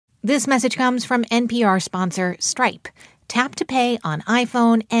This message comes from NPR sponsor Stripe. Tap to pay on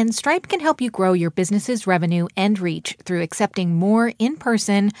iPhone, and Stripe can help you grow your business's revenue and reach through accepting more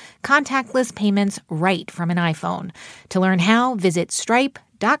in-person, contactless payments right from an iPhone. To learn how, visit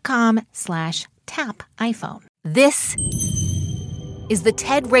stripe.com/tapiphone. This is the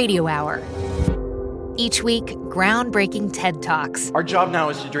TED Radio Hour. Each week, groundbreaking TED Talks. Our job now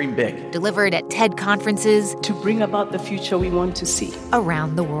is to dream big. Delivered at TED conferences. To bring about the future we want to see.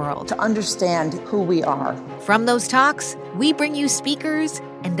 Around the world. To understand who we are. From those talks, we bring you speakers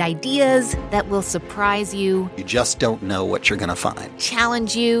and ideas that will surprise you. You just don't know what you're going to find.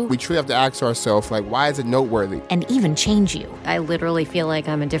 Challenge you. We truly have to ask ourselves, why is it noteworthy? And even change you. I literally feel like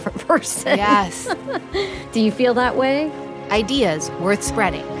I'm a different person. Yes. Do you feel that way? Ideas worth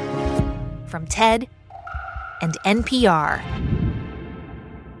spreading. From TED and NPR.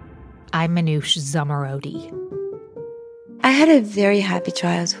 I'm Manoush Zomorodi. I had a very happy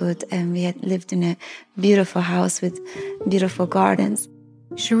childhood, and we had lived in a beautiful house with beautiful gardens.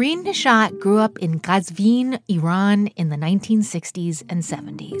 Shireen Nishat grew up in Qazvin, Iran in the 1960s and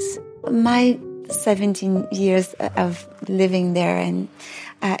 70s. My 17 years of living there, and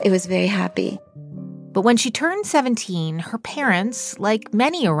it was very happy. But when she turned 17, her parents, like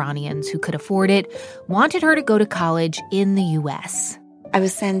many Iranians who could afford it, wanted her to go to college in the U.S. I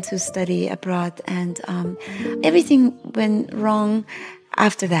was sent to study abroad, and everything went wrong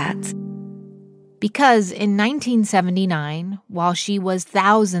after that. Because in 1979, while she was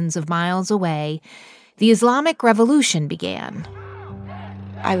thousands of miles away, the Islamic Revolution began.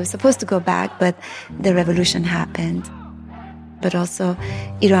 I was supposed to go back, but the revolution happened. But also,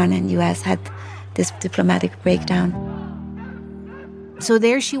 Iran and U.S. had this diplomatic breakdown. So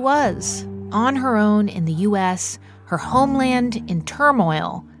there she was, on her own in the U.S., her homeland in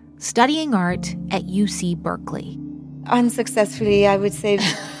turmoil, studying art at UC Berkeley. Unsuccessfully, I would say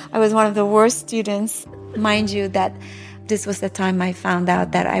I was one of the worst students. Mind you, that this was the time I found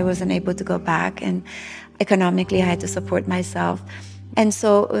out that I wasn't able to go back, and economically I had to support myself. And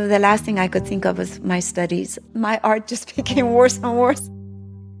so the last thing I could think of was my studies. My art just became worse and worse.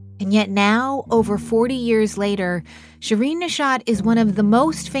 And yet now, over 40 years later, Shireen Nishat is one of the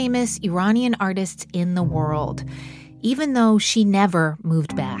most famous Iranian artists in the world, even though she never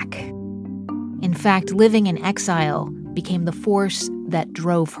moved back. In fact, living in exile became the force that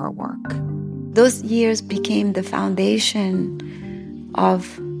drove her work. Those years became the foundation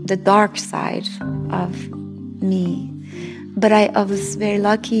of the dark side of me. But I was very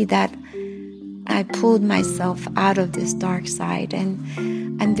lucky that I pulled myself out of this dark side, and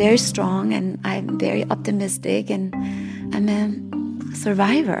I'm very strong, and I'm very optimistic, and I'm a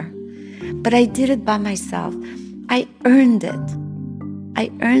survivor. But I did it by myself. I earned it.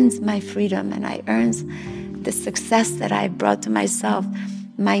 I earned my freedom, and I earned the success that I brought to myself,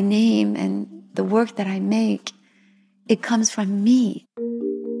 my name, and the work that I make. It comes from me.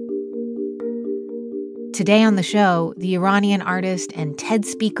 Today on the show, the Iranian artist and TED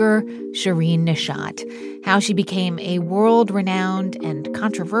speaker Shireen Nishat, how she became a world-renowned and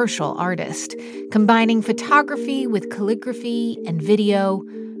controversial artist, combining photography with calligraphy and video,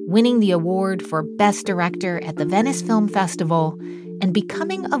 winning the award for Best Director at the Venice Film Festival, and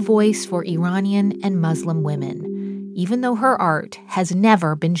becoming a voice for Iranian and Muslim women, even though her art has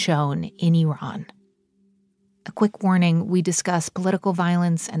never been shown in Iran. A quick warning, we discuss political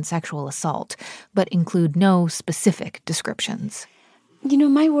violence and sexual assault, but include no specific descriptions. You know,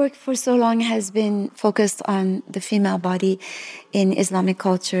 my work for so long has been focused on the female body in Islamic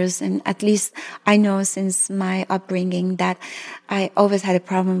cultures. And at least I know since my upbringing that I always had a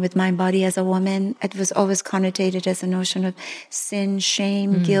problem with my body as a woman. It was always connotated as a notion of sin,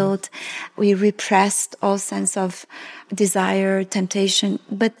 shame, guilt. We repressed all sense of desire, temptation.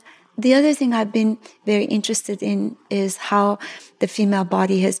 But the other thing I've been very interested in is how the female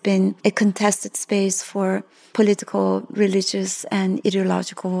body has been a contested space for political, religious, and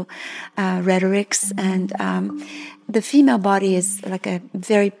ideological rhetorics. And the female body is like a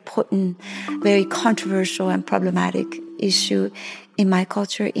very potent, very controversial and problematic issue in my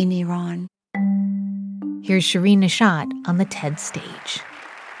culture in Iran. Here's Shireen Nishat on the TED stage.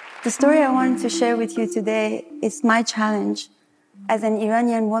 The story I wanted to share with you today is my challenge as an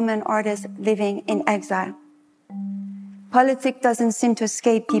Iranian woman artist living in exile. Politics doesn't seem to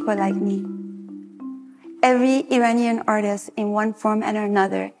escape people like me. Every Iranian artist in one form and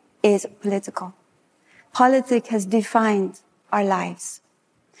another is political. Politics has defined our lives.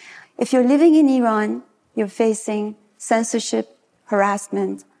 If you're living in Iran, you're facing censorship,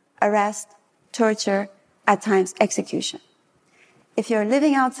 harassment, arrest, torture, at times execution. If you're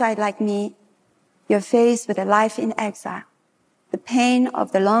living outside like me, you're faced with a life in exile. the pain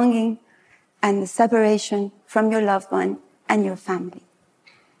of the longing and the separation from your loved one and your family.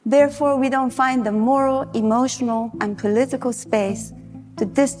 Therefore, we don't find the moral, emotional, and political space to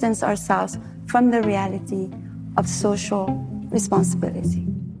distance ourselves from the reality of social responsibility.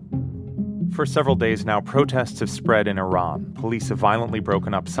 For several days now, protests have spread in Iran. Police have violently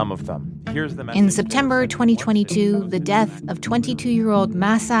broken up some of them. Here's the message. In September 2022, the death of 22-year-old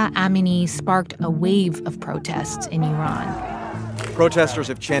Mahsa Amini sparked a wave of protests in Iran. Protesters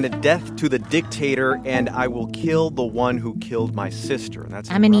have chanted death to the dictator and I will kill the one who killed my sister. And that's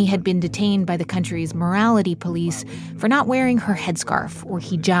Amini had been detained by the country's morality police for not wearing her headscarf or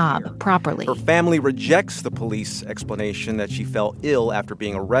hijab properly. Her family rejects the police explanation that she fell ill after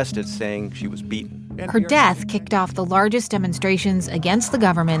being arrested, saying she was beaten. Her death kicked off the largest demonstrations against the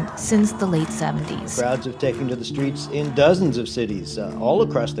government since the late 70s. Crowds have taken to the streets in dozens of cities all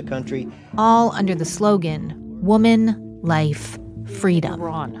across the country. All under the slogan, Woman, Life, Freedom.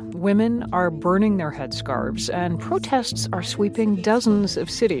 Iran. Women are burning their headscarves, and protests are sweeping dozens of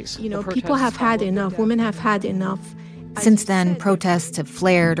cities. People have had enough. Women have had enough. Since then, protests have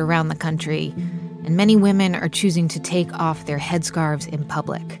flared around the country, and many women are choosing to take off their headscarves in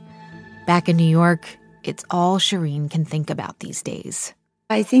public. Back in New York, it's all Shireen can think about these days.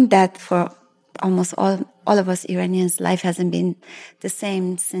 I think that for almost all of us Iranians, life hasn't been the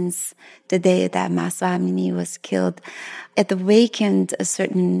same since the day that Mahsa Amini was killed. It awakened a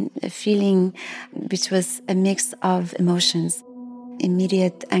certain feeling, which was a mix of emotions.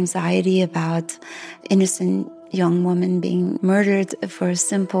 Immediate anxiety about innocent young woman being murdered for a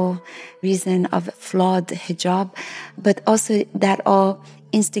simple reason of flawed hijab, but also that all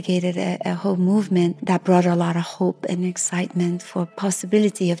instigated a whole movement that brought a lot of hope and excitement for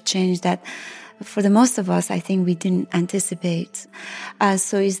possibility of change that for the most of us, I think we didn't anticipate.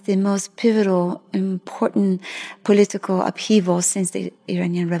 So it's the most pivotal, important political upheaval since the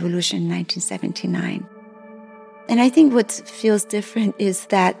Iranian Revolution in 1979. And I think what feels different is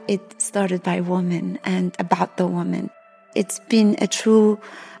that it started by women and about the woman. It's been a true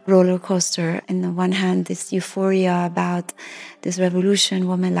roller coaster. On the one hand, this euphoria about this revolution,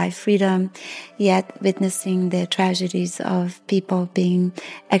 woman, life, freedom, yet witnessing the tragedies of people being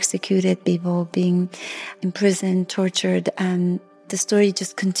executed, people being imprisoned, tortured, and the story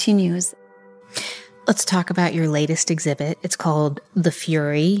just continues. Let's talk about your latest exhibit. It's called The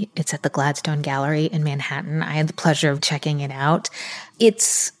Fury. It's at the Gladstone Gallery in Manhattan. I had the pleasure of checking it out.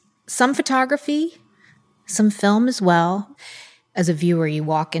 It's some photography, some film as well. As a viewer, you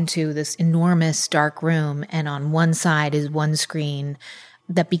walk into this enormous dark room, and on one side is one screen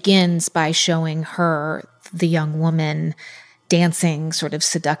that begins by showing her, the young woman, dancing sort of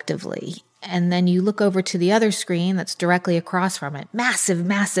seductively. And then you look over to the other screen that's directly across from it, massive,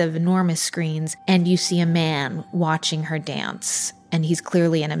 massive, enormous screens, and you see a man watching her dance, and he's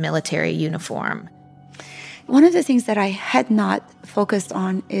clearly in a military uniform. One of the things that I had not focused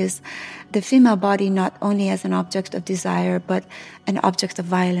on is the female body not only as an object of desire, but an object of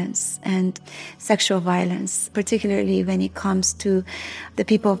violence and sexual violence, particularly when it comes to the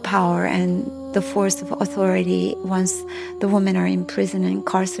people of power and the force of authority once the women are in prison and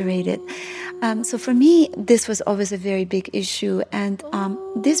incarcerated. So for me, this was always a very big issue. And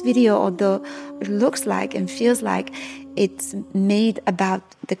this video, although it looks like and feels like it's made about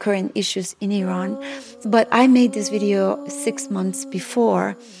the current issues in Iran, but I made this video 6 months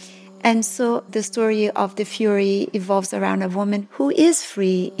before. And so the story of The Fury evolves around a woman who is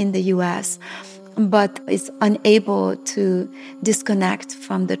free in the U.S., but is unable to disconnect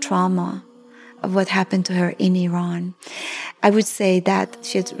from the trauma of what happened to her in Iran. I would say that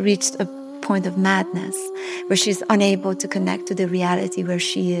she has reached a point of madness where she's unable to connect to the reality where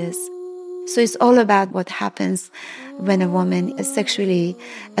she is. So it's all about what happens when a woman is sexually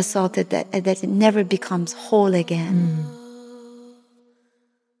assaulted, that it never becomes whole again.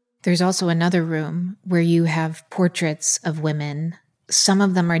 There's also another room where you have portraits of women. Some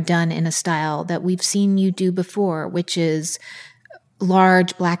of them are done in a style that we've seen you do before, which is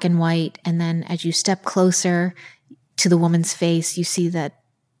large, black and white. And then as you step closer to the woman's face, you see that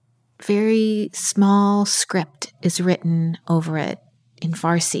very small script is written over it in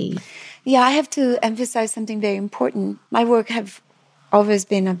Farsi. Yeah, I have to emphasize something very important. My work have always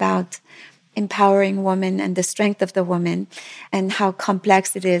been about empowering women and the strength of the woman and how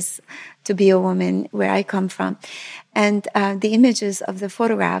complex it is to be a woman where I come from. And the images of the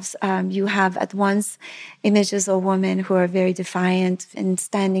photographs, you have at once images of women who are very defiant and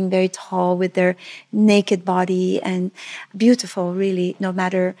standing very tall with their naked body and beautiful, really, no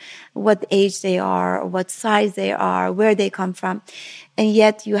matter what age they are, or what size they are, where they come from. And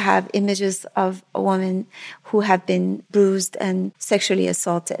yet you have images of a woman who have been bruised and sexually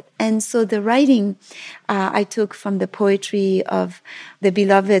assaulted. And so the writing I took from the poetry of the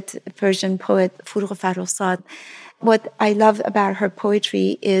beloved Persian poet Furugh Farrokhzad. What I love about her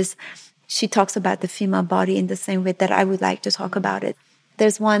poetry is she talks about the female body in the same way that I would like to talk about it.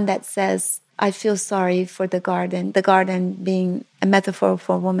 There's one that says, I feel sorry for the garden being a metaphor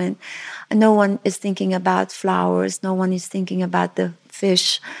for a woman. No one is thinking about flowers. No one is thinking about the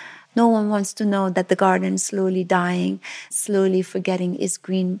fish. No one wants to know that the garden is slowly dying, slowly forgetting its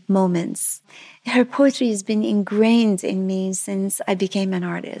green moments. Her poetry has been ingrained in me since I became an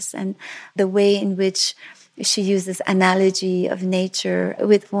artist, and the way in which she uses analogy of nature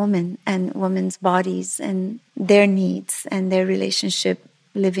with women and women's bodies and their needs and their relationship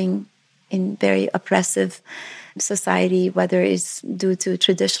living in very oppressive society, whether it's due to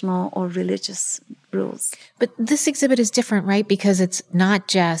traditional or religious rules. But this exhibit is different, right? Because it's not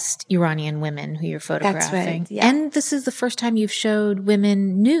just Iranian women who you're photographing. That's right, yeah. And this is the first time you've showed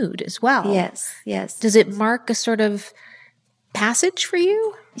women nude as well. Yes, yes. Does it mark a sort of passage for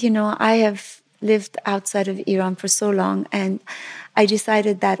you? You know, I have lived outside of Iran for so long, and I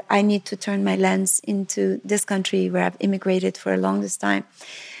decided that I need to turn my lens into this country where I've immigrated for the longest time.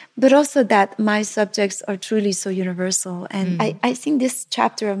 But also that my subjects are truly so universal. And I think this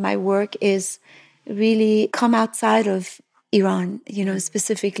chapter of my work is really come outside of Iran, you know,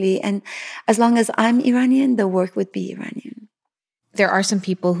 specifically. And as long as I'm Iranian, the work would be Iranian. There are some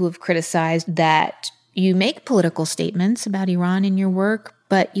people who have criticized that you make political statements about Iran in your work,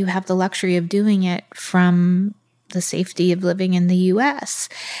 but you have the luxury of doing it from the safety of living in the U.S.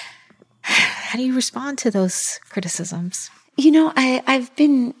 How do you respond to those criticisms? You know, I've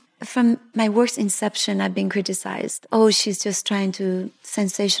been, from my work's inception, I've been criticized. Oh, she's just trying to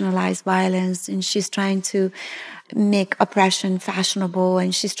sensationalize violence, and she's trying to make oppression fashionable,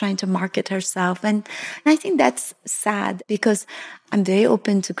 and she's trying to market herself. And I think that's sad, because I'm very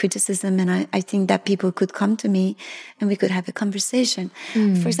open to criticism, and I think that people could come to me and we could have a conversation.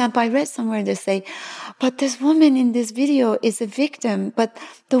 For example, I read somewhere they say, but this woman in this video is a victim, but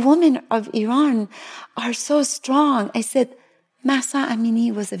the women of Iran are so strong. I said, Mahsa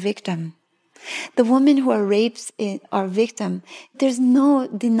Amini was a victim. The women who are raped are victim. There's no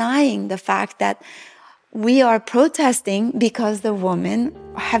denying the fact that we are protesting because the women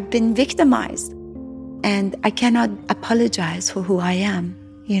have been victimized. And I cannot apologize for who I am,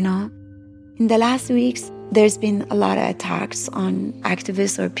 you know. In the last weeks, there's been a lot of attacks on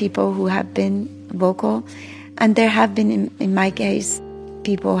activists or people who have been vocal. And there have been, in my case,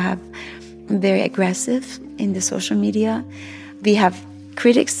 people have been very aggressive in the social media. We have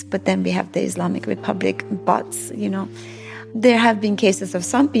critics, but then we have the Islamic Republic bots, you know. There have been cases of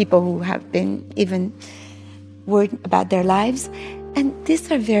some people who have been even worried about their lives. And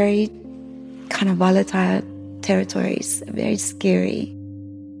these are very kind of volatile territories, very scary.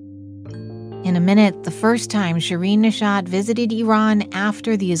 In a minute, the first time Shireen Nishat visited Iran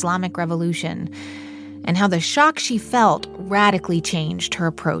after the Islamic Revolution, and how the shock she felt radically changed her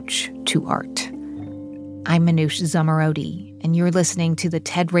approach to art. I'm Manoush Zomorodi, and you're listening to the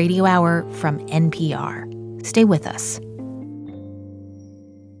TED Radio Hour from NPR. Stay with us.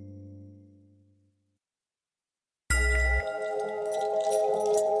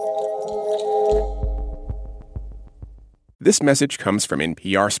 This message comes from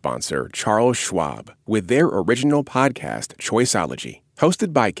NPR sponsor Charles Schwab with their original podcast, Choiceology.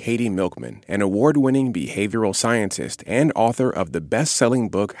 Hosted by Katie Milkman, an award-winning behavioral scientist and author of the best-selling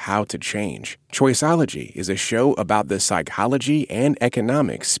book How to Change. Choiceology is a show about the psychology and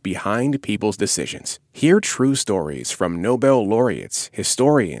economics behind people's decisions. Hear true stories from Nobel laureates,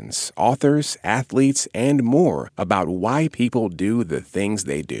 historians, authors, athletes, and more about why people do the things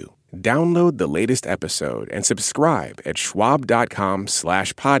they do. Download the latest episode and subscribe at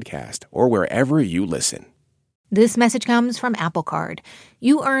schwab.com/podcast or wherever you listen. This message comes from Apple Card.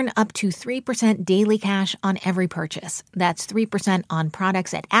 You earn up to 3% daily cash on every purchase. That's 3% on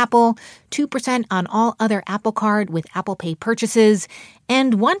products at Apple, 2% on all other Apple Card with Apple Pay purchases,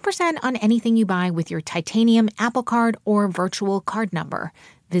 and 1% on anything you buy with your titanium Apple Card or virtual card number.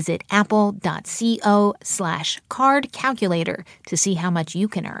 Visit apple.co/card calculator to see how much you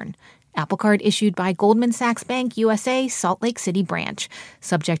can earn. Apple Card issued by Goldman Sachs Bank USA, Salt Lake City branch.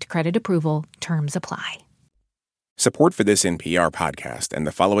 Subject to credit approval. Terms apply. Support for this NPR podcast and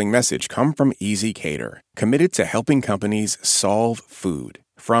the following message come from Easy Cater, committed to helping companies solve food.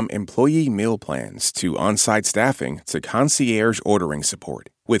 From employee meal plans to on-site staffing to concierge ordering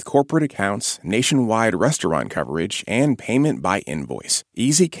support. With corporate accounts, nationwide restaurant coverage, and payment by invoice.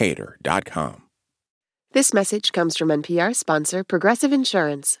 EasyCater.com. This message comes from NPR sponsor Progressive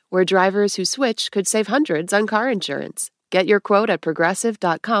Insurance, where drivers who switch could save hundreds on car insurance. Get your quote at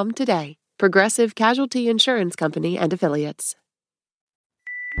Progressive.com today. Progressive Casualty Insurance Company and Affiliates.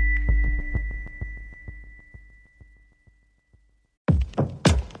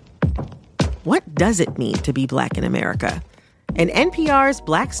 What does it mean to be Black in America? In NPR's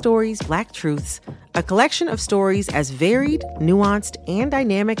Black Stories, Black Truths, a collection of stories as varied, nuanced, and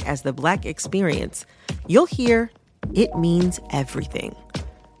dynamic as the Black experience, you'll hear it means everything.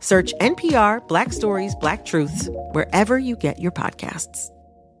 Search NPR Black Stories, Black Truths wherever you get your podcasts.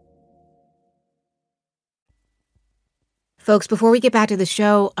 Folks, before we get back to the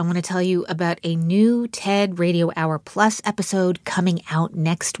show, I want to tell you about a new TED Radio Hour Plus episode coming out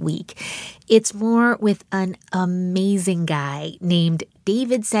next week. It's more with an amazing guy named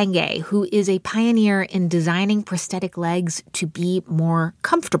David Senge, who is a pioneer in designing prosthetic legs to be more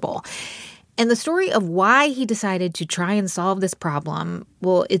comfortable. And the story of why he decided to try and solve this problem,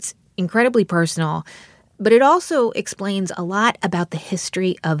 well, it's incredibly personal, but it also explains a lot about the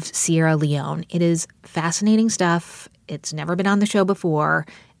history of Sierra Leone. It is fascinating stuff. It's never been on the show before,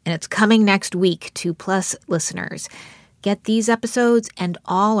 and it's coming next week to Plus listeners. Get these episodes and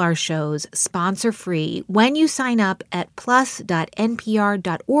all our shows sponsor-free when you sign up at plus.npr.org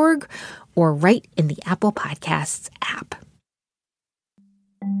or right in the Apple Podcasts app.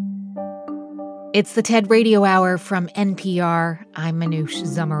 It's the TED Radio Hour from NPR. I'm Manoush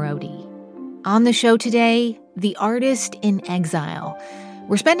Zomorodi. On the show today, the artist in exile.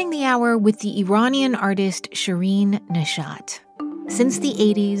 We're spending the hour with the Iranian artist Shireen Nishat. Since the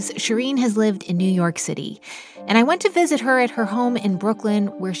 80s, Shireen has lived in New York City, and I went to visit her at her home in Brooklyn,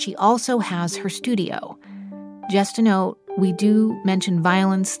 where she also has her studio. Just a note, we do mention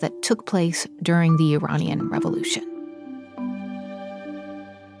violence that took place during the Iranian Revolution.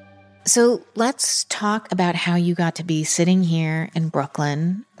 So let's talk about how you got to be sitting here in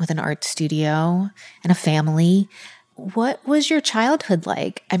Brooklyn with an art studio and a family. What was your childhood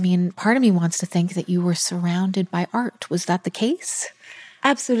like? I mean, part of me wants to think that you were surrounded by art. Was that the case?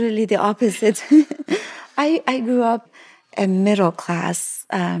 Absolutely the opposite. I grew up a middle class,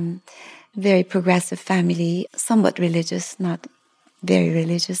 very progressive family, somewhat religious, not very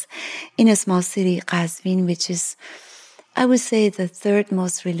religious, in a small city, Qazvin, which is, I would say, the third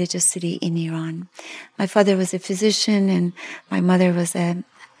most religious city in Iran. My father was a physician and my mother was a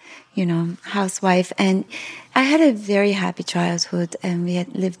housewife. And I had a very happy childhood, and we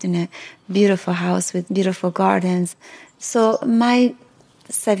had lived in a beautiful house with beautiful gardens. So my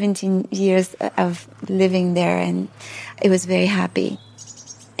 17 years of living there, and it was very happy.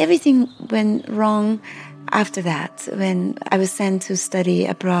 Everything went wrong after that, when I was sent to study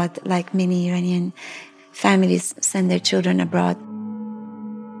abroad, like many Iranian families send their children abroad.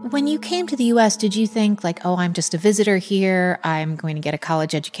 When you came to the U.S., did you think like, oh, I'm just a visitor here, I'm going to get a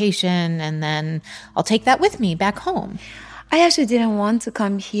college education, and then I'll take that with me back home? I actually didn't want to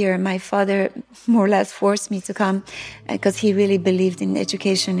come here. My father more or less forced me to come because he really believed in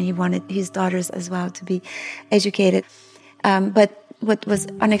education. He wanted his daughters as well to be educated. But what was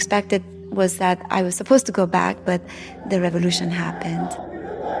unexpected was that I was supposed to go back, but the revolution happened.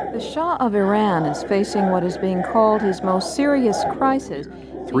 The Shah of Iran is facing what is being called his most serious crisis.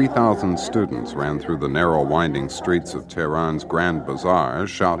 3,000 students ran through the narrow, winding streets of Tehran's Grand Bazaar,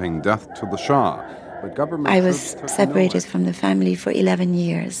 shouting death to the Shah. But government I was separated from the family for 11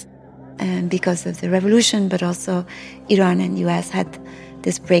 years because of the revolution, but also Iran and U.S. had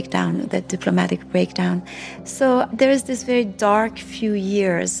this breakdown, the diplomatic breakdown. So there is this very dark few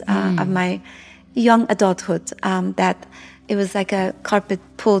years of my young adulthood that it was like a carpet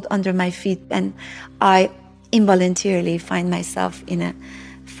pulled under my feet, and I involuntarily find myself in a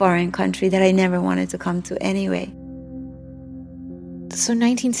foreign country that I never wanted to come to anyway. So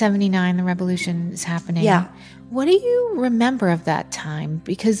 1979, the revolution is happening. Yeah. What do you remember of that time?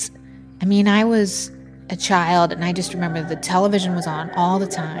 Because, I mean, I was a child, and I just remember the television was on all the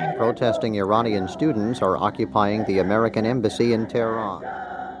time. Protesting Iranian students are occupying the American embassy in Tehran.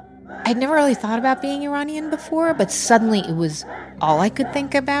 I'd never really thought about being Iranian before, but suddenly it was all I could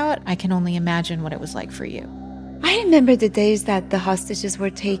think about. I can only imagine what it was like for you. I remember the days that the hostages were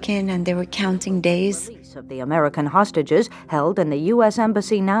taken and they were counting days. Of the American hostages held in the U.S.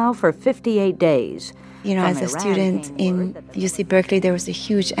 Embassy now for 58 days. You know, as a student in UC Berkeley, there was a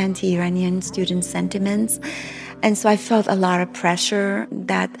huge anti-Iranian student sentiments. And so I felt a lot of pressure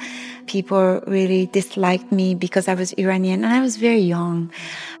that people really disliked me because I was Iranian. And I was very young.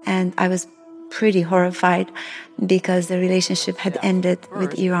 And I was pretty horrified because the relationship had ended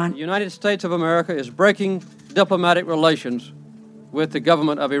with Iran. The United States of America is breaking diplomatic relations with the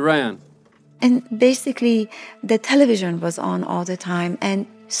government of Iran. And basically, the television was on all the time. And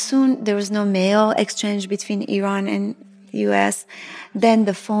soon there was no mail exchange between Iran and U.S. Then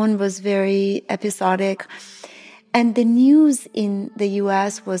the phone was very episodic. And the news in the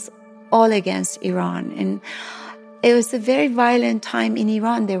U.S. was all against Iran. And it was a very violent time in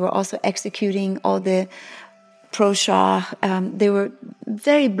Iran. They were also executing all the pro-Shah. They were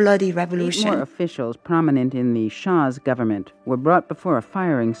very bloody revolution. 8 more officials prominent in the Shah's government were brought before a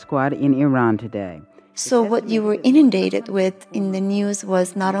firing squad in Iran today. So what you were inundated with in the news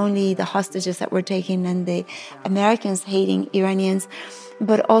was not only the hostages that were taken and the Americans hating Iranians,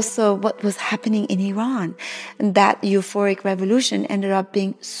 but also what was happening in Iran. And that euphoric revolution ended up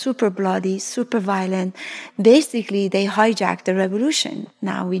being super bloody, super violent. Basically, they hijacked the revolution.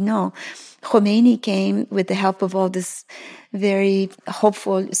 Now we know. Khomeini came with the help of all these very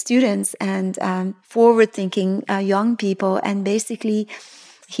hopeful students and forward-thinking young people, and basically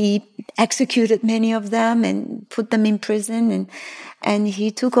he executed many of them and put them in prison, and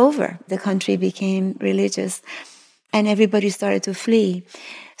he took over. The country became religious, and everybody started to flee.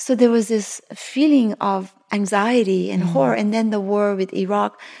 So there was this feeling of anxiety and horror, and then the war with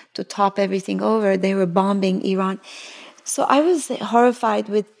Iraq to top everything over. They were bombing Iran. So I was horrified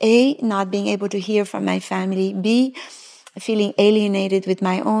with A, not being able to hear from my family, B, feeling alienated with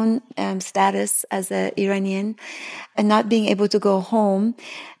my own status as an Iranian, and not being able to go home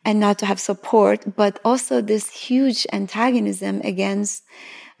and not to have support, but also this huge antagonism against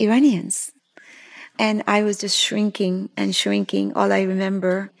Iranians. And I was just shrinking and shrinking. All I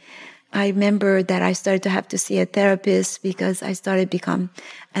remember that I started to have to see a therapist because I started to become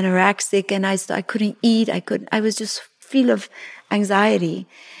anorexic, and I couldn't eat. I was just full of anxiety.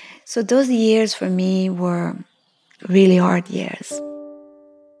 So those years for me were really hard years.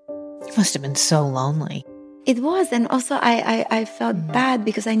 You must have been so lonely. It was, and also I felt bad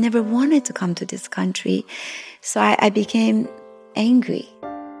because I never wanted to come to this country. So I became angry.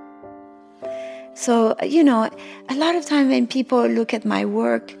 So, a lot of time when people look at my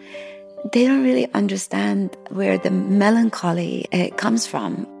work, they don't really understand where the melancholy comes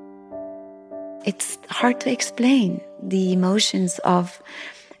from. It's hard to explain the emotions of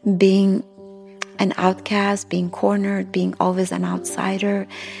being an outcast, being cornered, being always an outsider.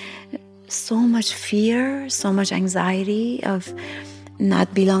 So much fear, so much anxiety of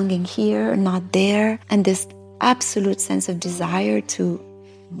not belonging here, not there, and this absolute sense of desire to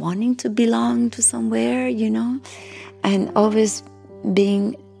wanting to belong to somewhere, and always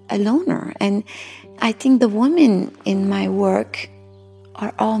being a loner. And I think the women in my work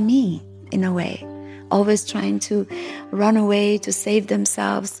are all me, in a way, always trying to run away, to save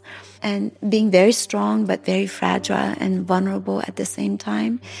themselves, and being very strong but very fragile and vulnerable at the same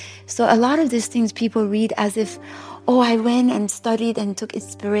time. So a lot of these things people read as if, I went and studied and took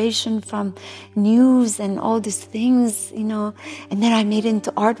inspiration from news and all these things, and then I made it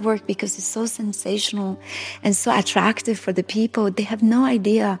into artwork because it's so sensational and so attractive for the people. They have no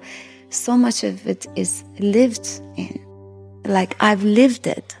idea so much of it is lived in. Like I've lived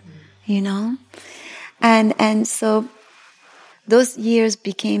it, And so those years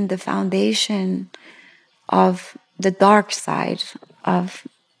became the foundation of the dark side of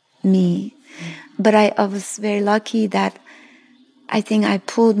me. But I was very lucky that I think I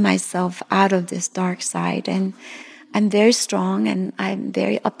pulled myself out of this dark side, and I'm very strong and I'm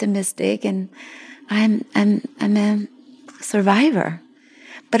very optimistic, and I'm a survivor.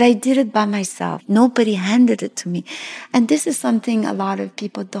 But I did it by myself. Nobody handed it to me. And this is something a lot of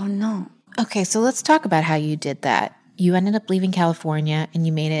people don't know. Okay, so let's talk about how you did that. You ended up leaving California and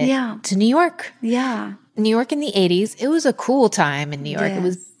you made it to New York. Yeah. New York in the 80s. It was a cool time in New York. Yes. It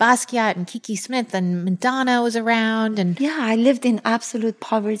was Basquiat and Kiki Smith and Madonna was around. And yeah, I lived in absolute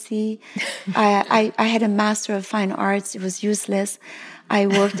poverty. I had a Master of Fine Arts. It was useless. I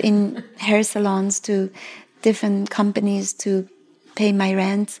worked in hair salons to different companies to pay my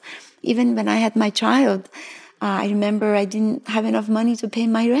rent. Even when I had my child, I remember I didn't have enough money to pay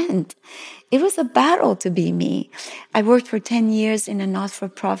my rent. It was a battle to be me. I worked for 10 years in a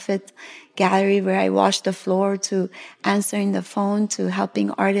not-for-profit gallery where I washed the floor, to answering the phone, to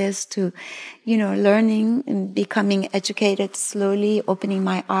helping artists, to, learning and becoming educated slowly, opening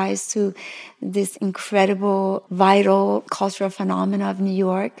my eyes to this incredible, vital cultural phenomena of New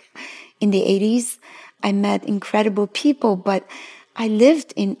York. In the 80s, I met incredible people, but I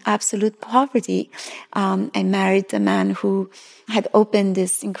lived in absolute poverty. I married a man who had opened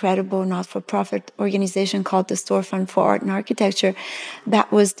this incredible not-for-profit organization called the Storefront for Art and Architecture.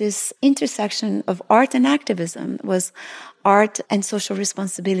 That was this intersection of art and activism, was art and social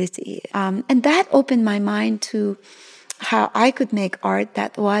responsibility. And that opened my mind to how I could make art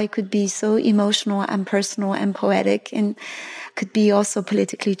that way could be so emotional and personal and poetic and could be also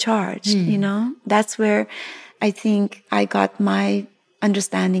politically charged, you know? That's where I think I got my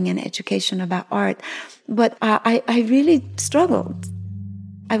understanding and education about art. But I really struggled.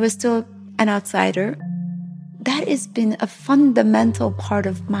 I was still an outsider. That has been a fundamental part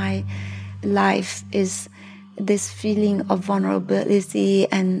of my life, is this feeling of vulnerability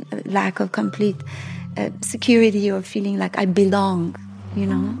and lack of complete security, or feeling like I belong, you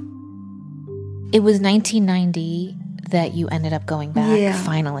know? It was 1990 that you ended up going back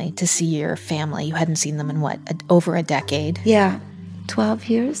finally to see your family. You hadn't seen them in over a decade? Yeah, 12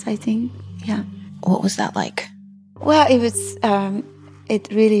 years, I think. Yeah. What was that like? Well, it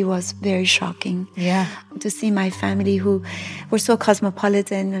really was very shocking. Yeah. To see my family, who were so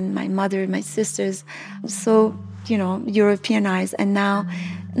cosmopolitan, and my mother, my sisters, so, Europeanized, and now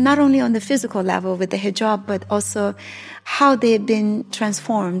not only on the physical level with the hijab, but also how they've been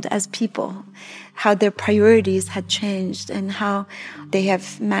transformed as people, how their priorities had changed, and how they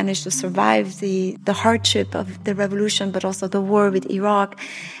have managed to survive the hardship of the revolution, but also the war with Iraq,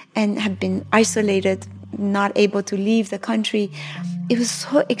 and have been isolated, not able to leave the country. It was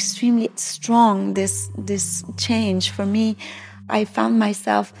so extremely strong, this change. For me, I found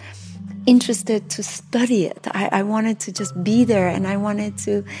myself interested to study it. I wanted to just be there, and I wanted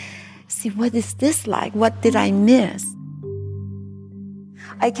to see, what is this like? What did I miss?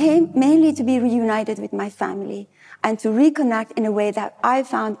 I came mainly to be reunited with my family and to reconnect in a way that I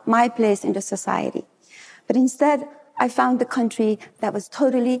found my place in the society. But instead, I found the country that was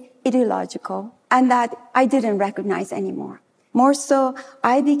totally ideological and that I didn't recognize anymore. More so,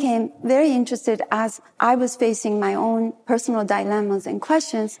 I became very interested as I was facing my own personal dilemmas and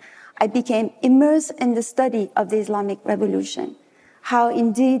questions. I became immersed in the study of the Islamic Revolution, how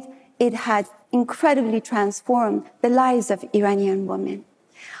indeed it had incredibly transformed the lives of Iranian women.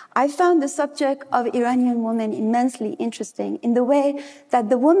 I found the subject of Iranian women immensely interesting in the way that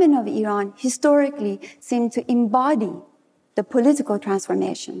the women of Iran historically seem to embody the political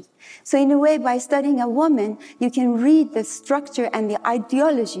transformations. So in a way, by studying a woman, you can read the structure and the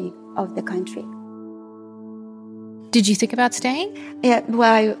ideology of the country. Did you think about staying? Yeah,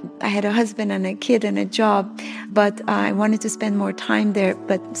 well, I had a husband and a kid and a job, but I wanted to spend more time there,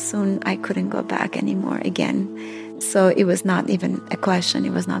 but soon I couldn't go back anymore again. So it was not even a question.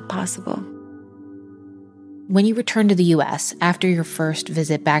 It was not possible. When you returned to the U.S. after your first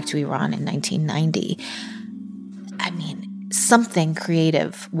visit back to Iran in 1990, something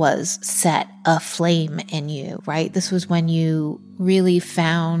creative was set aflame in you, right? This was when you really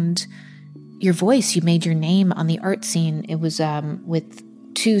found your voice. You made your name on the art scene. It was with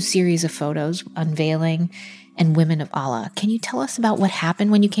 2 series of photos, Unveiling and Women of Allah. Can you tell us about what happened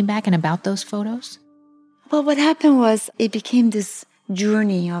when you came back and about those photos? Well, what happened was it became this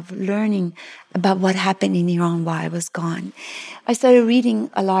journey of learning about what happened in Iran while I was gone. I started reading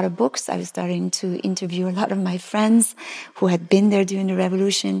a lot of books. I was starting to interview a lot of my friends who had been there during the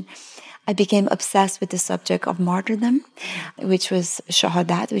revolution. I became obsessed with the subject of martyrdom, which was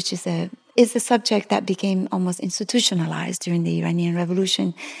shahadat, which is a subject that became almost institutionalized during the Iranian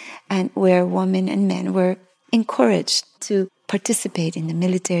Revolution, and where women and men were encouraged to participate in the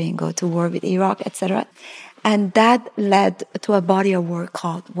military and go to war with Iraq, etc. And that led to a body of work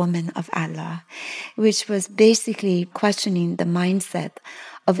called Women of Allah, which was basically questioning the mindset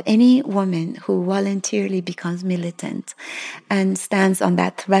of any woman who voluntarily becomes militant and stands on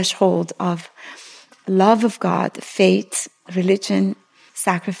that threshold of love of God, faith, religion,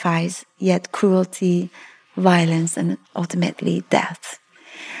 sacrifice, yet cruelty, violence, and ultimately death.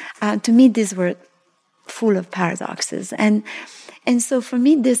 To me, these were full of paradoxes. And so for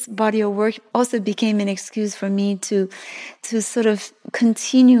me, this body of work also became an excuse for me to sort of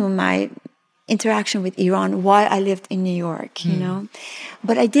continue my interaction with Iran while I lived in New York, you know.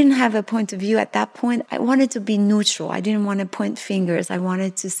 But I didn't have a point of view at that point. I wanted to be neutral. I didn't want to point fingers. I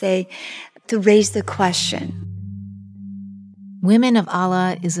wanted to raise the question. Women of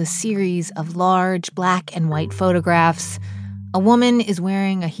Allah is a series of large black and white photographs. A woman is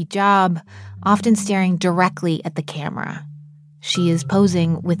wearing a hijab, often staring directly at the camera. She is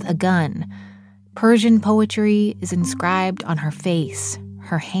posing with a gun. Persian poetry is inscribed on her face,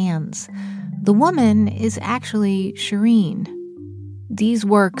 her hands. The woman is actually Shireen. These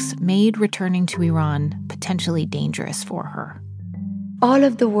works made returning to Iran potentially dangerous for her. All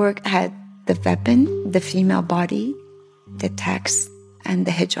of the work had the weapon, the female body, the text, and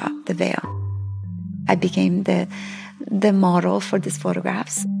the hijab, the veil. I became the model for these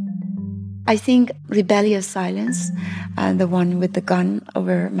photographs. I think rebellious silence, the one with the gun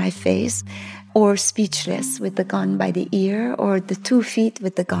over my face, or speechless with the gun by the ear, or the 2 feet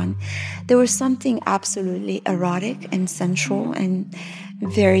with the gun. There was something absolutely erotic and sensual and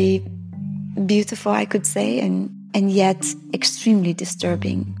very beautiful, I could say, and yet extremely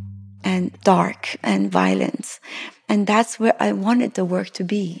disturbing and dark and violent. And that's where I wanted the work to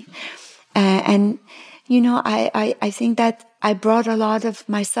be. I think that I brought a lot of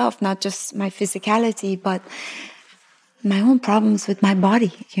myself, not just my physicality, but my own problems with my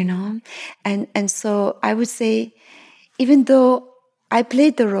body, And so I would say, even though I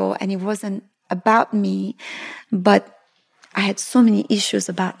played the role and it wasn't about me, but I had so many issues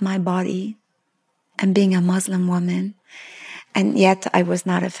about my body and being a Muslim woman, and yet I was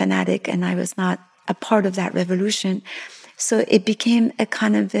not a fanatic and I was not a part of that revolution. So it became a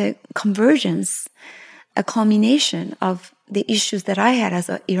kind of a convergence, a culmination of the issues that I had as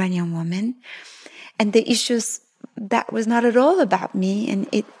an Iranian woman and the issues that was not at all about me. And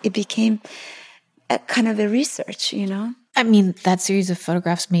it became a kind of a research, I mean, that series of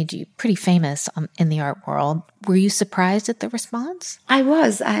photographs made you pretty famous in the art world. Were you surprised at the response? I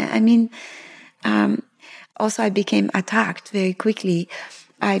was. Also, I became attacked very quickly.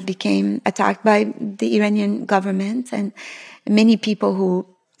 I became attacked by the Iranian government and many people who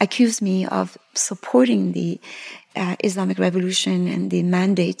accused me of supporting the Islamic Revolution and the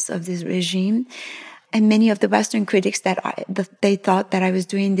mandates of this regime. And many of the Western critics they thought that I was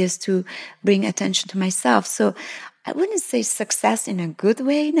doing this to bring attention to myself. So I wouldn't say success in a good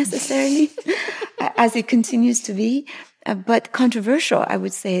way necessarily, as it continues to be, but controversial, I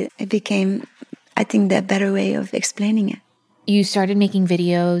would say. It became, I think, the better way of explaining it. You started making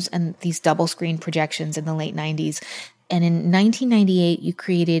videos and these double-screen projections in the late 90s. And in 1998, you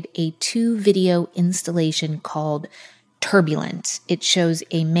created a 2-video installation called Turbulent. It shows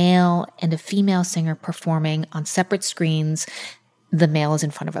a male and a female singer performing on separate screens. The male is in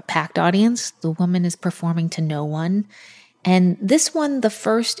front of a packed audience. The woman is performing to no one. And this won the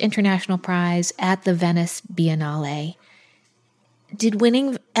first international prize at the Venice Biennale. Did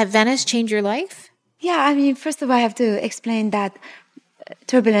winning at Venice change your life? Yeah, first of all, I have to explain that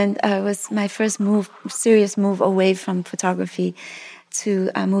Turbulent was my first serious move away from photography to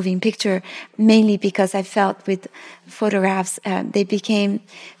a moving picture, mainly because I felt with photographs, they became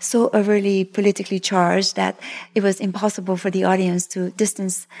so overly politically charged that it was impossible for the audience to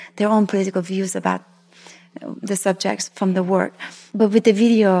distance their own political views about the subjects from the work. But with the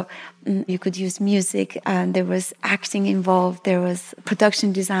video, you could use music, and there was acting involved, there was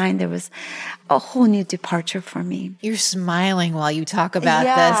production design, there was a whole new departure for me. You're smiling while you talk about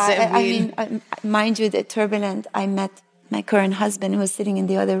this. Mind you, at Turbulent, I met my current husband, who was sitting in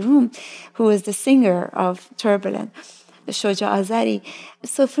the other room, who was the singer of Turbulent, Shoja Azari.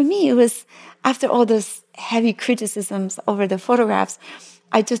 So for me, it was, after all those heavy criticisms over the photographs,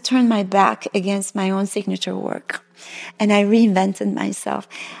 I just turned my back against my own signature work and I reinvented myself.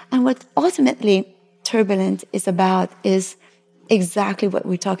 And what ultimately Turbulent is about is exactly what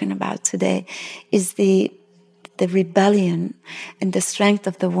we're talking about today, is the rebellion and the strength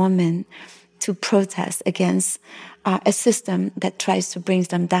of the woman to protest against a system that tries to bring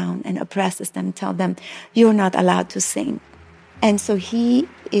them down and oppresses them, tell them, you're not allowed to sing. And so he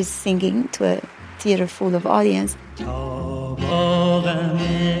is singing to a theater full of audience.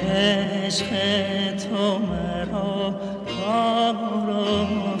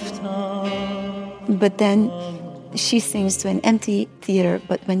 But then she sings to an empty theater,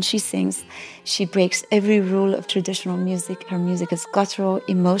 but when she sings, she breaks every rule of traditional music. Her music is guttural,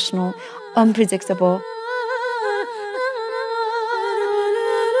 emotional, unpredictable.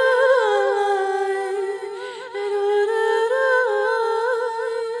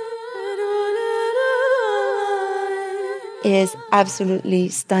 It is absolutely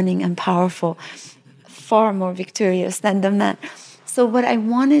stunning and powerful, far more victorious than the man. So what I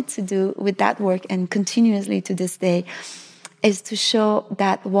wanted to do with that work, and continuously to this day, is to show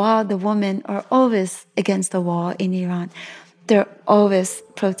that while the women are always against the wall in Iran, they're always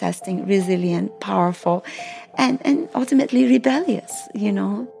protesting, resilient, powerful, and ultimately rebellious,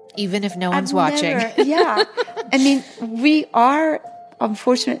 Even if no one's watching. Yeah. We are,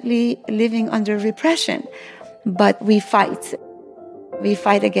 unfortunately, living under repression. But we fight. We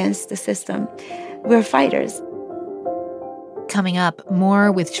fight against the system. We're fighters. Coming up,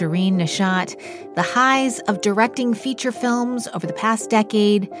 more with Shireen Nishat, the highs of directing feature films over the past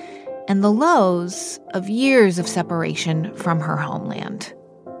decade, and the lows of years of separation from her homeland.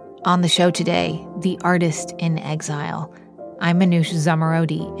 On the show today, The Artist in Exile. I'm Manoush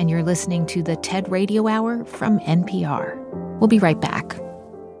Zomorodi, and you're listening to the TED Radio Hour from NPR. We'll be right back.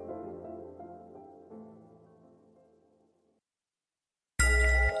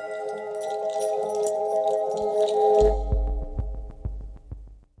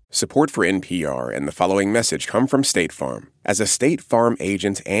 Support for NPR and the following message come from State Farm. As a State Farm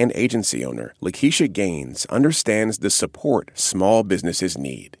agent and agency owner, Lakeisha Gaines understands the support small businesses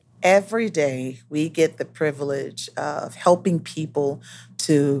need. Every day, we get the privilege of helping people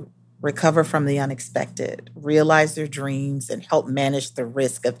to recover from the unexpected, realize their dreams, and help manage the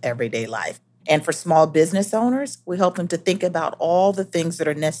risk of everyday life. And for small business owners, we help them to think about all the things that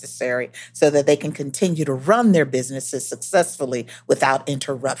are necessary so that they can continue to run their businesses successfully without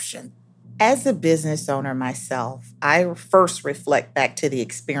interruption. As a business owner myself, I first reflect back to the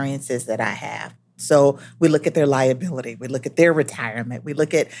experiences that I have. So we look at their liability, we look at their retirement, we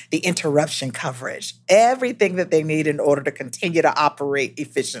look at the interruption coverage, everything that they need in order to continue to operate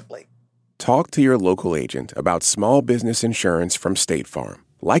efficiently. Talk to your local agent about small business insurance from State Farm.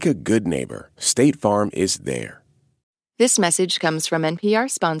 Like a good neighbor, State Farm is there. This message comes from NPR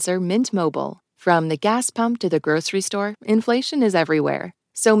sponsor Mint Mobile. From the gas pump to the grocery store, inflation is everywhere.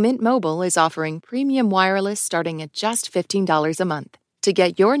 So Mint Mobile is offering premium wireless starting at just $15 a month. To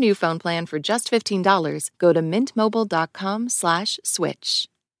get your new phone plan for just $15, go to mintmobile.com/switch.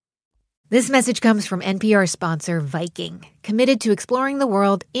 This message comes from NPR sponsor Viking, committed to exploring the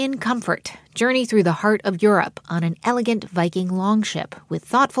world in comfort. Journey through the heart of Europe on an elegant Viking longship with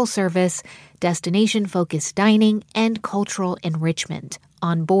thoughtful service, destination-focused dining, and cultural enrichment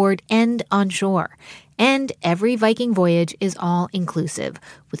on board and on shore. And every Viking voyage is all-inclusive,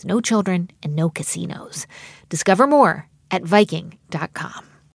 with no children and no casinos. Discover more at Viking.com.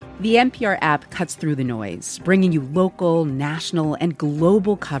 The NPR app cuts through the noise, bringing you local, national, and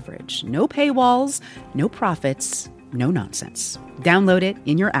global coverage. No paywalls, no profits, no nonsense. Download it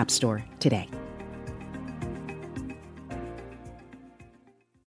in your app store today.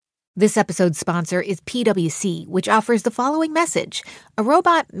 This episode's sponsor is PwC, which offers the following message. A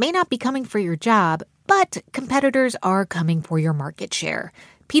robot may not be coming for your job, but competitors are coming for your market share.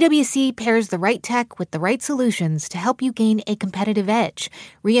 PwC pairs the right tech with the right solutions to help you gain a competitive edge,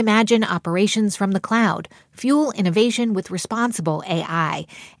 reimagine operations from the cloud, fuel innovation with responsible AI,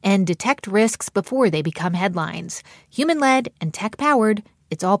 and detect risks before they become headlines. Human-led and tech-powered,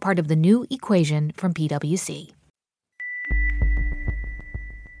 it's all part of the new equation from PwC.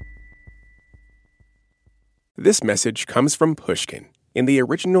 This message comes from Pushkin. In the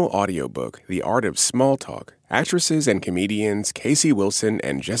original audiobook, The Art of Small Talk, actresses and comedians Casey Wilson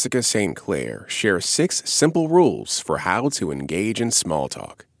and Jessica St. Clair share 6 simple rules for how to engage in small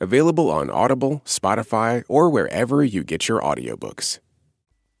talk. Available on Audible, Spotify, or wherever you get your audiobooks.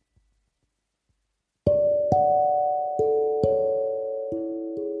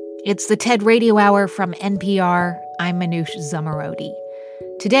 It's the TED Radio Hour from NPR. I'm Manoush Zomorodi.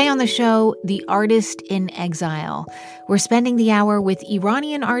 Today on the show, The Artist in Exile. We're spending the hour with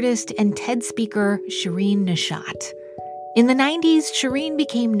Iranian artist and TED speaker Shirin Neshat. In the 90s, Shirin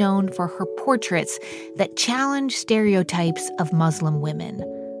became known for her portraits that challenge stereotypes of Muslim women.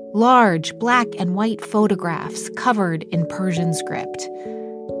 Large black and white photographs covered in Persian script.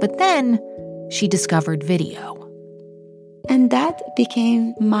 But then she discovered video. And that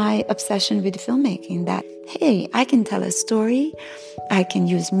became my obsession with filmmaking, that, hey, I can tell a story, I can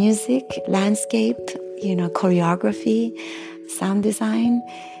use music, landscape, choreography, sound design,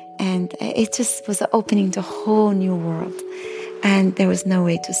 and it just was opening to a whole new world. And there was no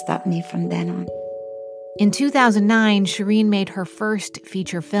way to stop me from then on. In 2009, Shirin made her first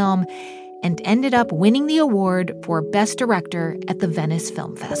feature film and ended up winning the award for Best Director at the Venice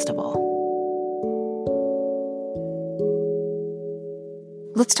Film Festival.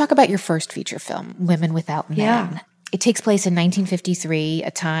 Let's talk about your first feature film, Women Without Men. Yeah. It takes place in 1953, a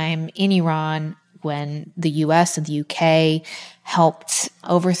time in Iran when the U.S. and the U.K. helped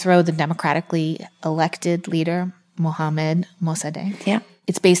overthrow the democratically elected leader, Mohammad Mossadegh. Yeah.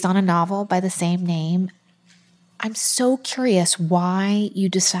 It's based on a novel by the same name. I'm so curious why you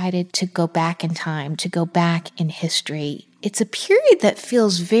decided to go back in time, to go back in history. It's a period that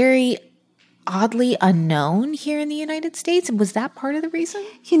feels very oddly unknown here in the United States. And was that part of the reason?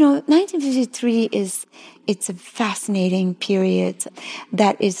 1953 it's a fascinating period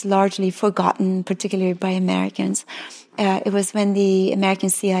that is largely forgotten, particularly by Americans. It was when the American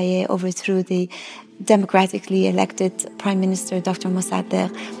CIA overthrew the democratically elected Prime Minister, Dr.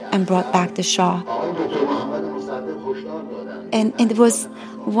 Mossadegh, and brought back the Shah. And it was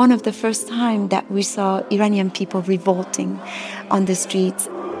one of the first time that we saw Iranian people revolting on the streets.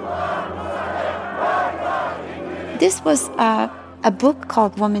 This was a book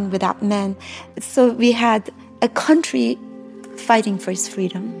called Women Without Men. So we had a country fighting for its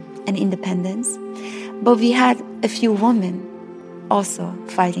freedom and independence, but we had a few women also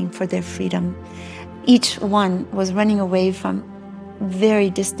fighting for their freedom. Each one was running away from very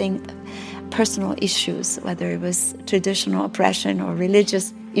distinct personal issues, whether it was traditional oppression or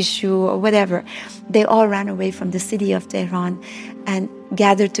religious issue or whatever. They all ran away from the city of Tehran and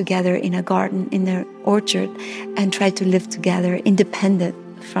gathered together in a garden, in their orchard, and tried to live together independent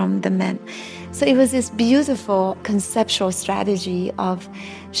from the men. So it was this beautiful conceptual strategy of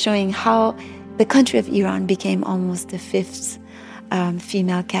showing how the country of Iran became almost the fifth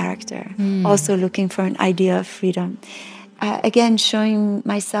female character, also looking for an idea of freedom. Again, showing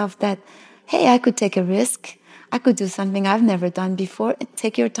myself that, hey, I could take a risk. I could do something I've never done before.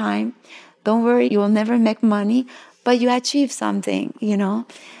 Take your time. Don't worry, you will never make money, but you achieve something, you know?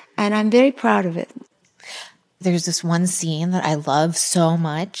 And I'm very proud of it. There's this one scene that I love so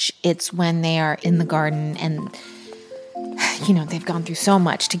much. It's when they are in the garden and, you know, they've gone through so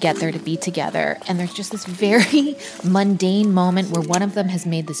much to get there to be together. And there's just this very mundane moment where one of them has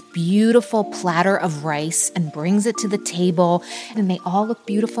made this beautiful platter of rice and brings it to the table. And they all look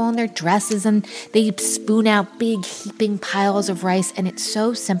beautiful in their dresses and they spoon out big heaping piles of rice. And it's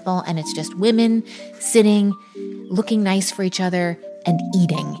so simple. And it's just women sitting, looking nice for each other and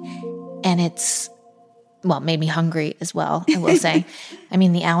eating. And it's, well, made me hungry as well, I will say. I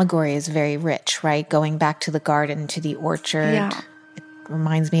mean, the allegory is very rich, right? Going back to the garden, to the orchard. Yeah. It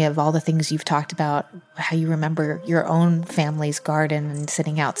reminds me of all the things you've talked about, how you remember your own family's garden and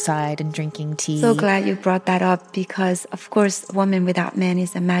sitting outside and drinking tea. So glad you brought that up because, of course, Woman Without Men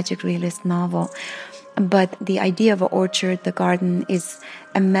is a magic realist novel. But the idea of an orchard, the garden, is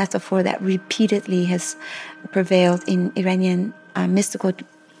a metaphor that repeatedly has prevailed in Iranian mystical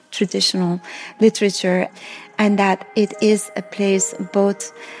traditional literature, and that it is a place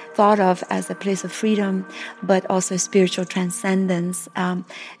both thought of as a place of freedom, but also spiritual transcendence,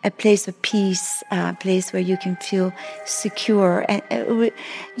 a place of peace, a place where you can feel secure. And,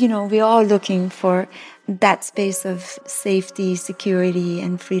 you know, we're all looking for that space of safety, security,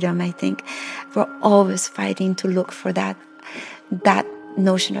 and freedom, I think. We're always fighting to look for that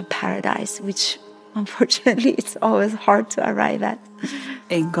notion of paradise, which unfortunately it's always hard to arrive at.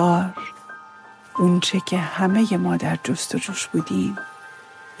 انگار اونچه که همه ما در جستجوش بودیم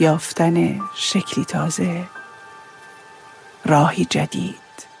یافتن شکلی تازه، راهی جدید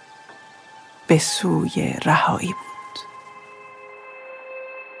به سوی رهایی بود.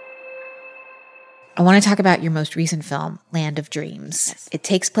 I want to talk about your most recent film, Land of Dreams. Yes. It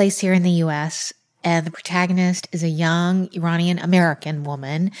takes place here in the U.S., and the protagonist is a young Iranian-American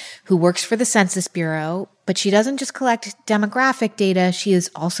woman who works for the Census Bureau, but she doesn't just collect demographic data, she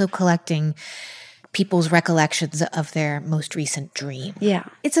is also collecting people's recollections of their most recent dream. Yeah.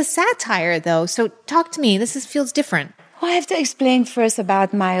 It's a satire, though, so talk to me. This feels different. Well, I have to explain first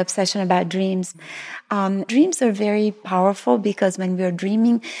about my obsession about dreams. Dreams are very powerful because when we're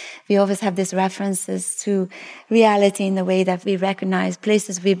dreaming, we always have these references to reality in the way that we recognize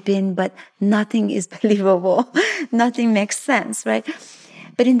places we've been, but nothing is believable. Nothing makes sense, right?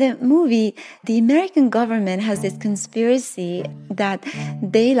 But in the movie, the American government has this conspiracy that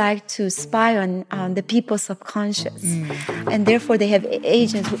they like to spy on the people's subconscious. And therefore, they have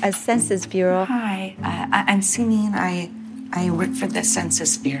agents as Census Bureau. Hi, I'm Simin. I work for the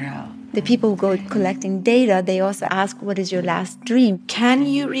Census Bureau. The people who go collecting data, they also ask, what is your last dream? Can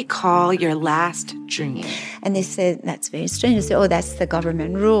you recall your last dream? And they say, that's very strange. They say, oh, that's the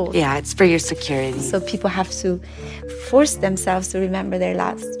government rule. Yeah, it's for your security. So people have to force themselves to remember their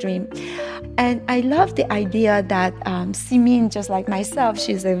last dream. And I love the idea that Simin, just like myself,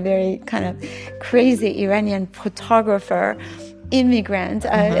 she's a very kind of crazy Iranian photographer, immigrant,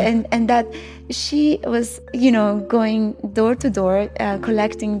 and that she was, going door to door,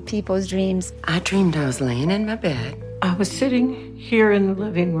 collecting people's dreams. I dreamed I was laying in my bed. I was sitting here in the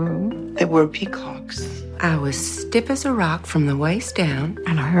living room. There were peacocks. I was stiff as a rock from the waist down.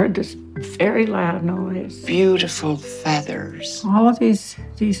 And I heard this very loud noise. Beautiful feathers. All these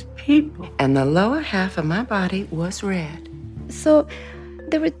people. And the lower half of my body was red. So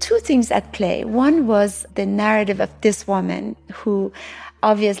there were two things at play. One was the narrative of this woman who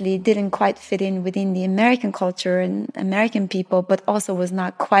obviously didn't quite fit in within the American culture and American people, but also was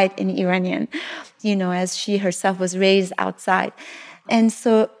not quite an Iranian, as she herself was raised outside. And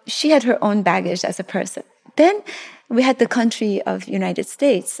so she had her own baggage as a person. then we had the country of United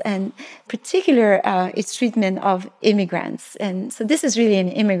States, and particular its treatment of immigrants. And so this is really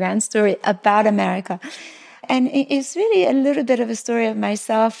an immigrant story about America. And it's really a little bit of a story of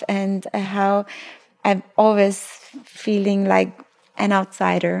myself and how I'm always feeling like an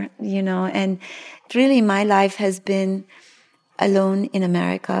outsider, and really my life has been alone in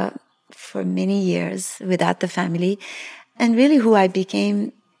America for many years without the family. And really who I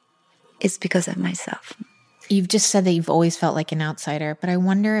became is because of myself. You've just said that you've always felt like an outsider, but I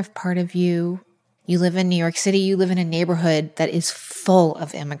wonder if part of you live in New York City, you live in a neighborhood that is full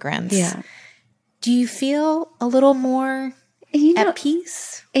of immigrants. Yeah. Do you feel a little more at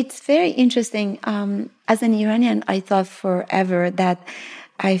peace? It's very interesting. As an Iranian, I thought forever that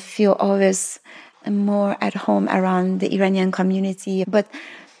I feel always more at home around the Iranian community. But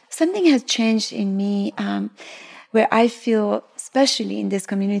something has changed in me where I feel, especially in this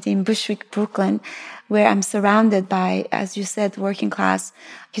community in Bushwick, Brooklyn, where I'm surrounded by, as you said, working class,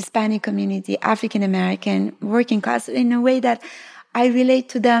 Hispanic community, African American, working class, in a way that I relate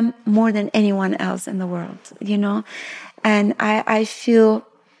to them more than anyone else in the world, And I feel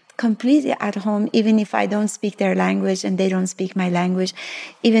completely at home, even if I don't speak their language and they don't speak my language,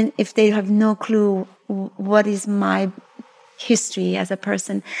 even if they have no clue what is my history as a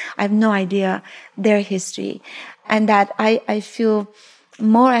person. I have no idea their history. And that I feel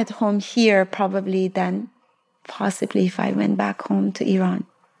more at home here probably than possibly if I went back home to Iran.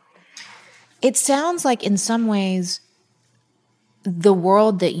 It sounds like in some ways the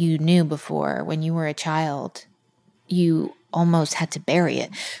world that you knew before when you were a child, you almost had to bury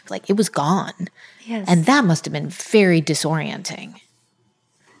it. Like it was gone. Yes. And that must have been very disorienting.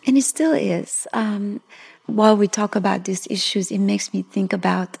 And it still is. While we talk about these issues, it makes me think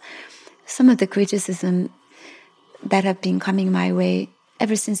about some of the criticism that have been coming my way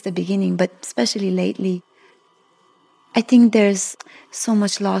ever since the beginning, but especially lately. I think there's so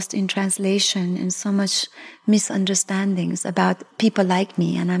much lost in translation and so much misunderstandings about people like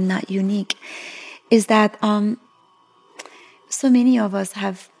me, and I'm not unique, is that so many of us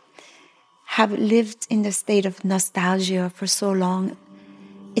have lived in the state of nostalgia for so long.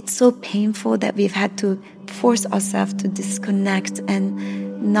 It's so painful that we've had to force ourselves to disconnect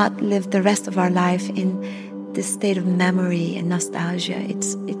and not live the rest of our life in this state of memory and nostalgia.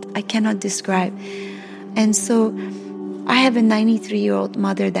 I cannot describe. And so I have a 93-year-old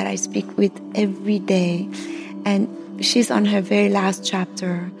mother that I speak with every day, and she's on her very last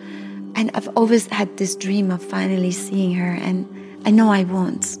chapter. And I've always had this dream of finally seeing her, and I know I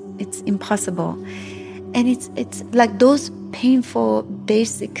won't. It's impossible. And it's like those painful,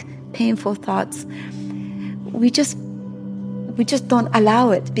 basic, painful thoughts. We just don't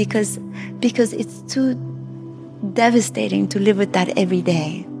allow it because it's too devastating to live with that every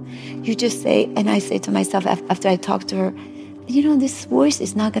day. You just say, and I say to myself after I talk to her, this voice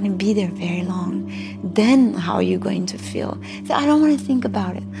is not going to be there very long. Then how are you going to feel? So I don't want to think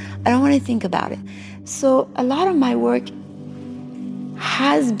about it. So a lot of my work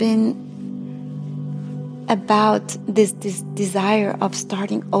has been about this desire of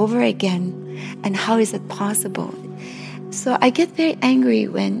starting over again, and how is it possible? So I get very angry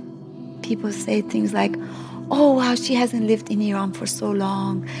when people say things like, oh, wow, she hasn't lived in Iran for so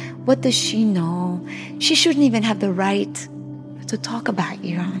long. What does she know? She shouldn't even have the right to talk about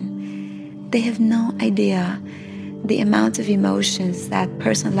Iran. They have no idea the amount of emotions that a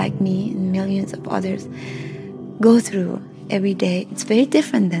person like me and millions of others go through every day. It's very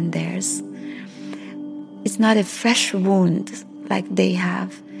different than theirs. It's not a fresh wound like they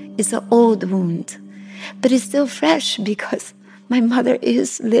have. It's an old wound. But it's still fresh because my mother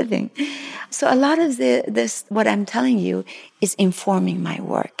is living. So a lot of this, what I'm telling you, is informing my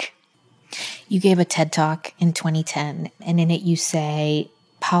work. You gave a TED Talk in 2010, and in it you say,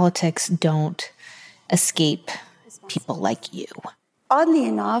 politics don't escape people like you. Oddly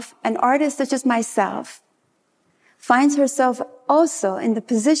enough, an artist such as myself finds herself also in the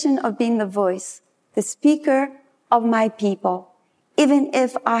position of being the voice, the speaker of my people, even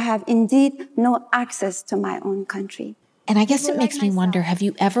if I have indeed no access to my own country. And I guess it makes me wonder, have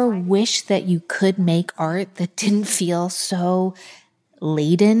you ever wished that you could make art that didn't feel so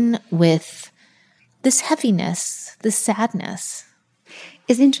laden with this heaviness, this sadness?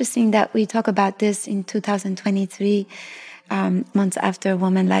 It's interesting that we talk about this in 2023, months after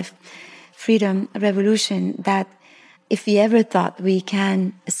Women, Life, Freedom Revolution, that if we ever thought we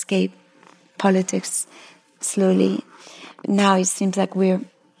can escape politics slowly, now it seems like we're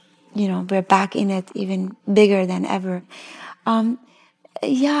back in it even bigger than ever.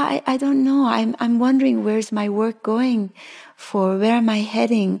 I don't know. I'm wondering, where's my work going for? Where am I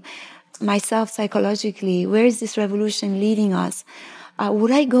heading? myself psychologically, where is this revolution leading us?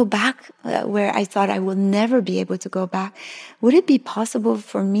 Would I go back where I thought I will never be able to go back? Would it be possible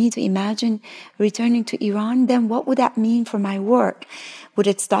for me to imagine returning to Iran? Then what would that mean for my work? Would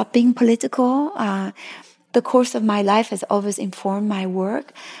it stop being political? The course of my life has always informed my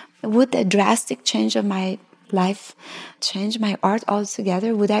work. Would the drastic change of my life change my art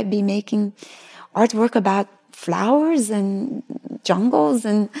altogether? Would I be making artwork about flowers and jungles?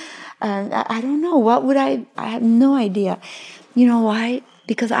 And I don't know. What would I have no idea. You know why?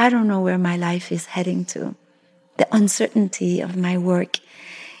 Because I don't know where my life is heading to. The uncertainty of my work,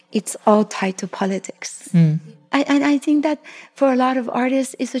 it's all tied to politics. And I think that for a lot of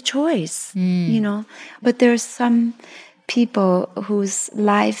artists, it's a choice, you know. But there's some people whose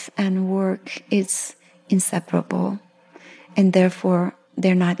life and work is inseparable, and therefore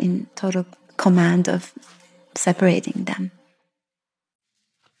they're not in total command of separating them.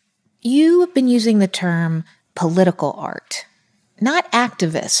 You have been using the term political art, not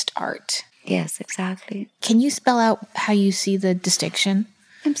activist art. Yes, exactly. Can you spell out how you see the distinction?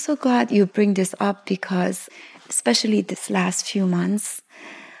 I'm so glad you bring this up because, especially this last few months,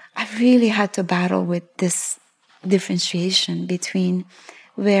 I really had to battle with this differentiation between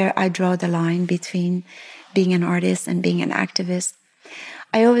where I draw the line between being an artist and being an activist.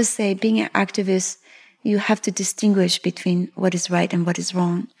 I always say being an activist, you have to distinguish between what is right and what is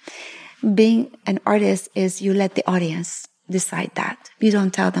wrong. Being an artist is you let the audience decide that. You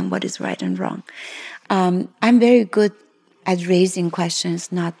don't tell them what is right and wrong. I'm very good at raising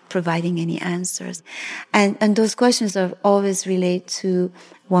questions, not providing any answers. And those questions are always relate to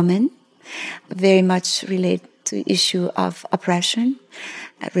women, very much relate to issue of oppression,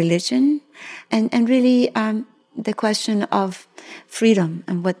 religion, and really the question of freedom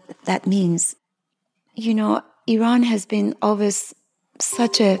and what that means. You know, Iran has been always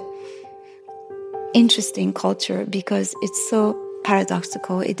such a interesting culture because it's so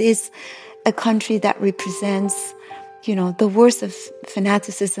paradoxical. It is a country that represents, you know, the worst of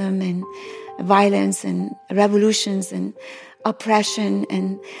fanaticism and violence and revolutions and oppression,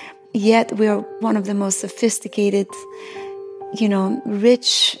 and yet we are one of the most sophisticated, you know,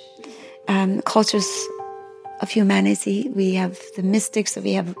 rich cultures of humanity. We have the mystics,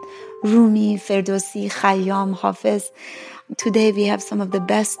 we have Rumi, Ferdowsi, Khayyam, Hafiz. Today we have some of the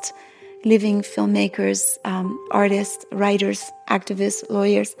best living filmmakers, artists, writers, activists,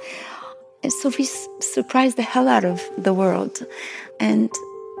 lawyers. And so we surprised the hell out of the world. And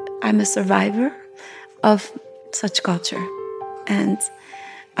I'm a survivor of such culture. And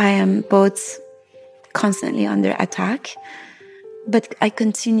I am both constantly under attack, but I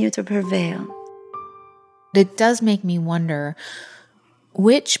continue to prevail. It does make me wonder,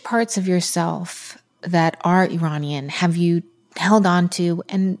 which parts of yourself that are Iranian have you held on to,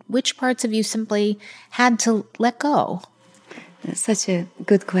 and which parts of you simply had to let go? That's such a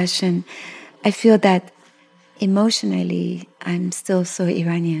good question. I feel that emotionally, I'm still so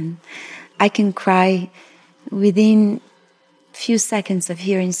Iranian. I can cry within few seconds of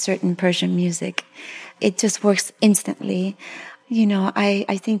hearing certain Persian music. It just works instantly. You know,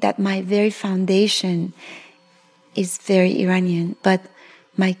 I think that my very foundation is very Iranian, but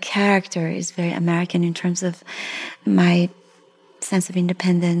my character is very American in terms of my sense of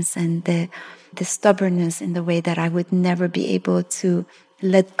independence and the stubbornness in the way that I would never be able to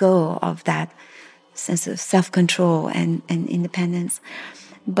let go of that sense of self-control and independence.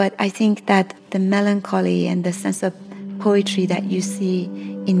 But I think that the melancholy and the sense of poetry that you see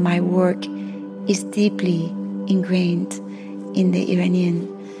in my work is deeply ingrained in the Iranian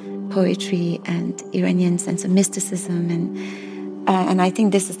poetry and Iranian sense of mysticism. And I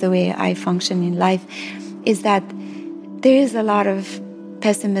think this is the way I function in life, is that there is a lot of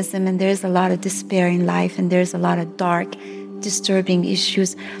pessimism and there is a lot of despair in life and there's a lot of dark, disturbing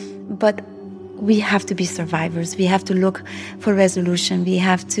issues. But we have to be survivors. We have to look for resolution. We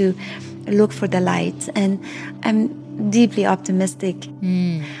have to look for the light. And I'm deeply optimistic.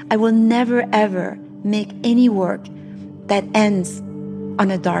 I will never, ever make any work that ends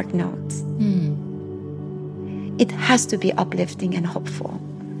on a dark note. It has to be uplifting and hopeful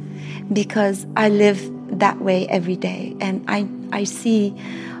because I live that way every day. And I see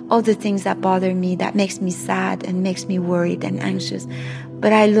all the things that bother me, that makes me sad and makes me worried and anxious.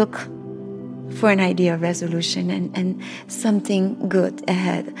 But I look for an idea of resolution and something good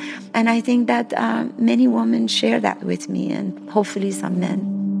ahead. And I think that many women share that with me, and hopefully some men.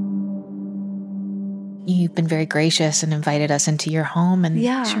 You've been very gracious and invited us into your home. And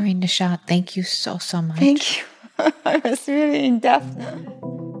Yeah. Shireen Nishat, thank you so much. Thank you. I was really in depth.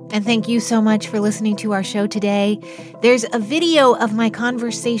 And thank you so much for listening to our show today. There's a video of my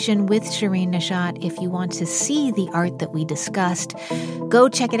conversation with Shireen Nishat if you want to see the art that we discussed. Go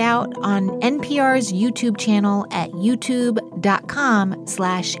check it out on NPR's YouTube channel at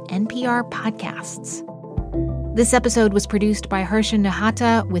youtube.com/NPR podcasts. This episode was produced by Harsha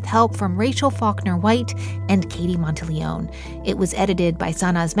Nahata with help from Rachel Faulkner-White and Katie Monteleone. It was edited by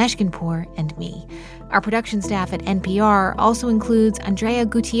Sanaz Meshkinpour and me. Our production staff at NPR also includes Andrea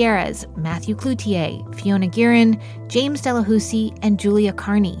Gutierrez, Matthew Cloutier, Fiona Guerin, James Delahousie, and Julia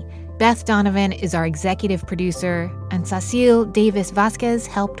Carney. Beth Donovan is our executive producer, and Cecile Davis Vasquez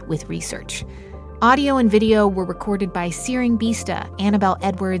helped with research. Audio and video were recorded by Searing Bista, Annabelle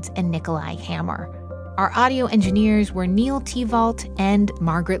Edwards, and Nikolai Hammer. Our audio engineers were Neil Tevalt and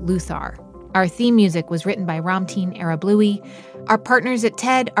Margaret Luthar. Our theme music was written by Ramteen Arablouei. Our partners at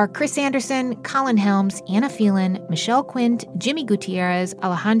TED are Chris Anderson, Colin Helms, Anna Phelan, Michelle Quint, Jimmy Gutierrez,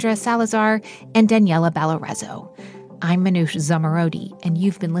 Alejandra Salazar, and Daniela Ballarezo. I'm Manoush Zomorodi, and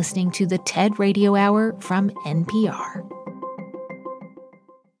you've been listening to the TED Radio Hour from NPR.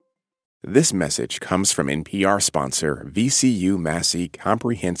 This message comes from NPR sponsor VCU Massey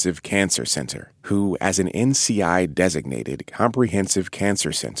Comprehensive Cancer Center, who, as an NCI-designated comprehensive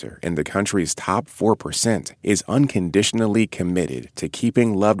cancer center in the country's top 4%, is unconditionally committed to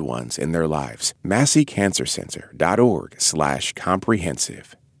keeping loved ones in their lives.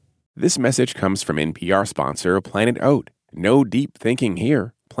 MasseyCancerCenter.org/comprehensive. This message comes from NPR sponsor Planet Oat. No deep thinking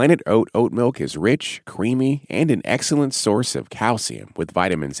here. Planet Oat oat milk is rich, creamy, and an excellent source of calcium with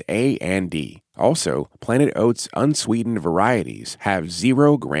vitamins A and D. Also, Planet Oat's unsweetened varieties have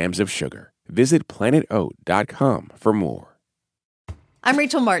 0 grams of sugar. Visit planetoat.com for more. I'm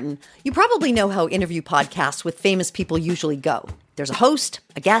Rachel Martin. You probably know how interview podcasts with famous people usually go. There's a host,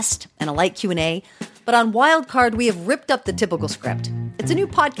 a guest, and a light Q&A. But on Wildcard, we have ripped up the typical script. It's a new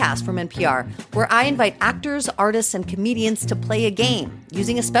podcast from NPR where I invite actors, artists, and comedians to play a game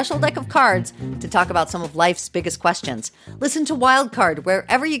using a special deck of cards to talk about some of life's biggest questions. Listen to Wildcard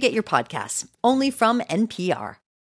wherever you get your podcasts, only from NPR.